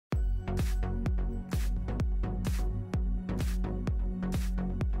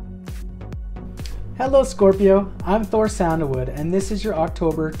Hello Scorpio, I'm Thor Sandalwood and this is your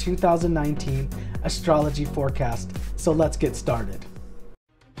October 2019 astrology forecast. So let's get started.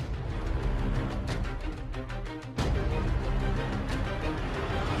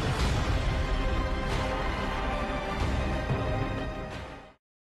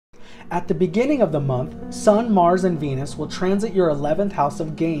 At the beginning of the month, Sun, Mars, and Venus will transit your 11th house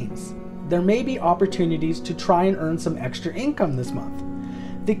of gains. There may be opportunities to try and earn some extra income this month.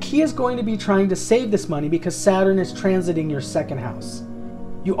 The key is going to be trying to save this money because Saturn is transiting your second house.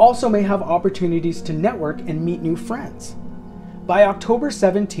 You also may have opportunities to network and meet new friends. By October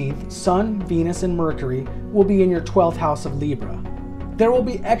 17th, Sun, Venus, and Mercury will be in your 12th house of Libra. There will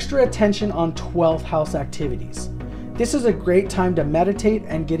be extra attention on 12th house activities. This is a great time to meditate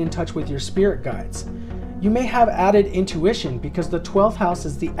and get in touch with your spirit guides. You may have added intuition because the 12th house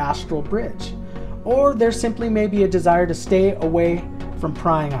is the astral bridge, or there simply may be a desire to stay away from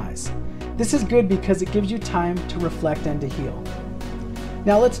prying eyes. This is good because it gives you time to reflect and to heal.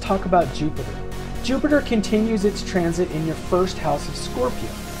 Now let's talk about Jupiter. Jupiter continues its transit in your first house of Scorpio.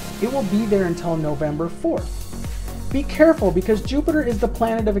 It will be there until November 4th. Be careful because Jupiter is the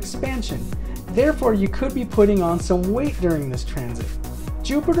planet of expansion. Therefore, you could be putting on some weight during this transit.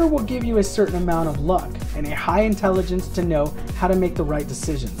 Jupiter will give you a certain amount of luck and a high intelligence to know how to make the right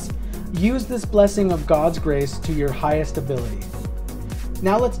decisions. Use this blessing of God's grace to your highest ability.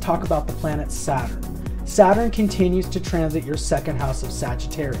 Now let's talk about the planet Saturn. Saturn continues to transit your second house of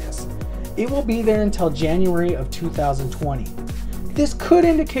Sagittarius. It will be there until January of 2020. This could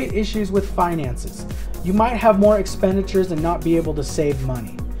indicate issues with finances. You might have more expenditures and not be able to save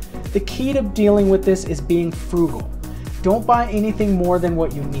money. The key to dealing with this is being frugal. Don't buy anything more than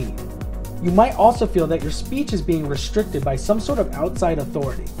what you need. You might also feel that your speech is being restricted by some sort of outside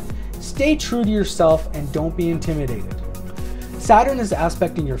authority. Stay true to yourself and don't be intimidated. Saturn is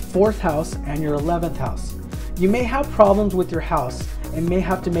aspecting your 4th house and your 11th house. You may have problems with your house and may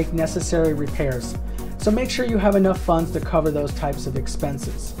have to make necessary repairs, so make sure you have enough funds to cover those types of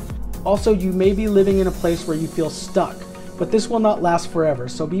expenses. Also, you may be living in a place where you feel stuck, but this will not last forever,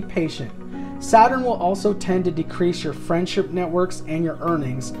 so be patient. Saturn will also tend to decrease your friendship networks and your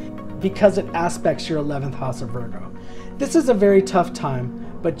earnings because it aspects your 11th house of Virgo. This is a very tough time,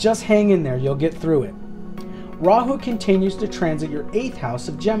 but just hang in there, you'll get through it. Rahu continues to transit your 8th house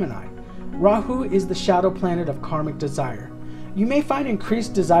of Gemini. Rahu is the shadow planet of karmic desire. You may find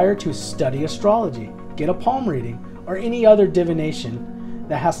increased desire to study astrology, get a palm reading, or any other divination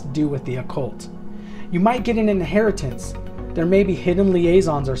that has to do with the occult. You might get an inheritance. There may be hidden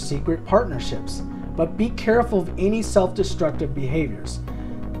liaisons or secret partnerships, but be careful of any self-destructive behaviors.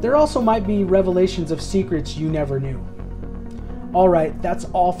 There also might be revelations of secrets you never knew. Alright, that's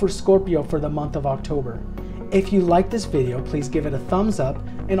all for Scorpio for the month of October. If you like this video, please give it a thumbs up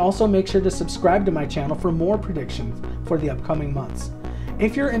and also make sure to subscribe to my channel for more predictions for the upcoming months.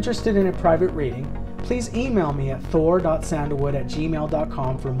 If you're interested in a private reading, please email me at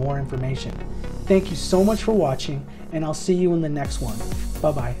thor.sandalwood@gmail.com for more information. Thank you so much for watching, and I'll see you in the next one.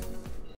 Bye-bye.